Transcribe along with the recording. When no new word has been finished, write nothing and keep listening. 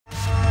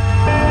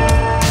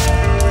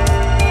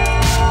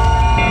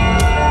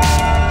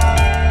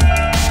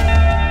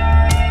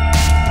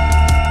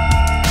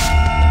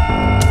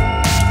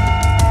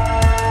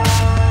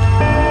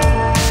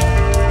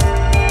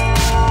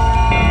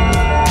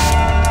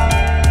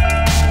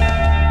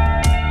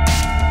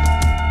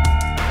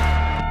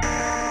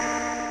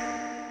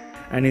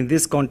And in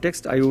this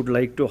context, I would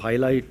like to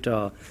highlight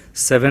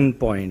 7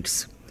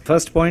 points.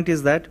 First point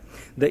is that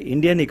the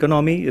Indian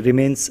economy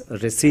remains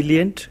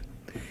resilient.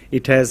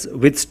 It has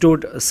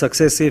withstood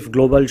successive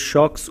global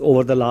shocks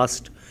over the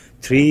last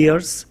 3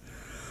 years.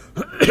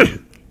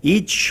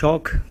 Each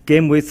shock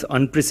came with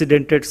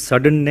unprecedented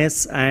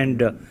suddenness and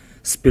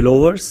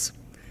spillovers.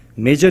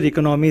 Major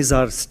economies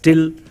are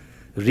still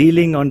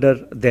reeling under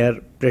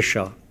their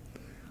pressure.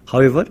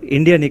 However,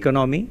 Indian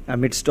economy,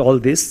 amidst all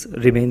this,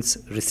 remains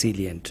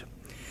resilient.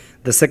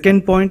 The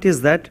second point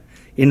is that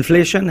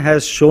inflation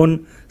has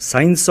shown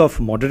signs of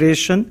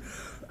moderation.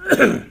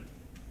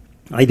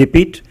 I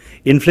repeat,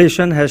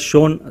 inflation has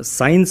shown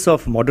signs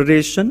of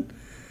moderation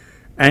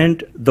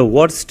and the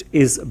worst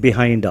is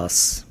behind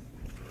us.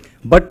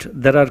 But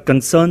there are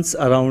concerns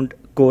around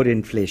core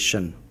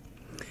inflation.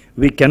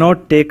 We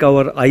cannot take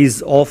our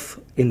eyes off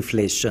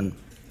inflation.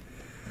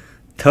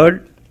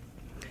 Third,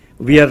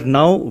 we are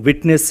now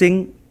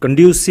witnessing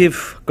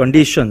conducive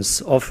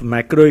conditions of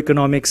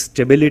macroeconomic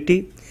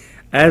stability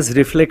as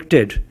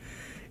reflected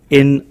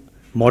in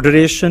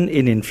moderation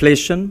in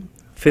inflation,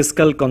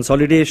 fiscal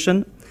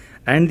consolidation,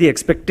 and the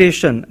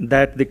expectation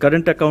that the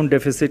current account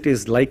deficit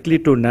is likely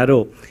to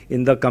narrow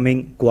in the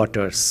coming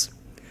quarters.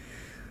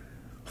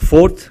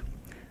 Fourth,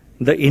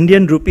 the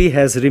Indian rupee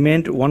has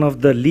remained one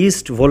of the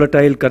least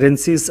volatile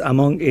currencies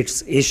among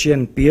its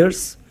Asian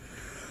peers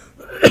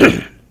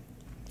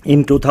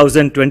in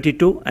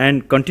 2022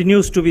 and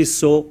continues to be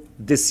so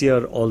this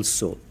year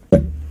also.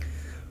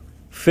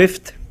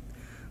 Fifth,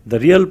 the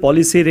real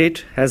policy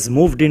rate has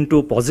moved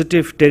into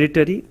positive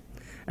territory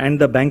and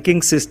the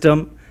banking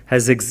system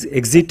has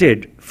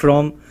exited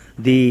from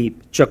the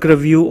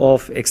Chakravyuh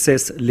of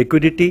excess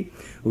liquidity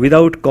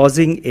without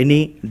causing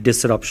any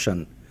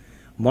disruption.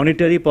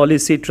 Monetary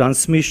policy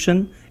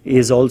transmission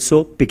is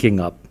also picking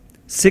up.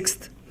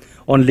 Sixth,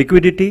 on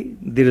liquidity,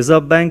 the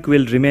Reserve Bank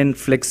will remain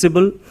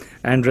flexible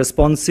and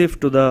responsive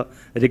to the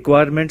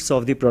requirements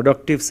of the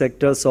productive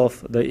sectors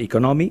of the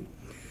economy.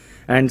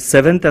 And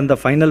seventh and the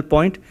final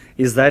point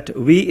is that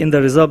we in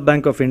the Reserve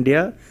Bank of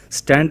India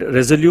stand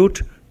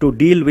resolute to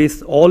deal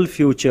with all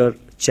future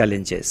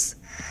challenges.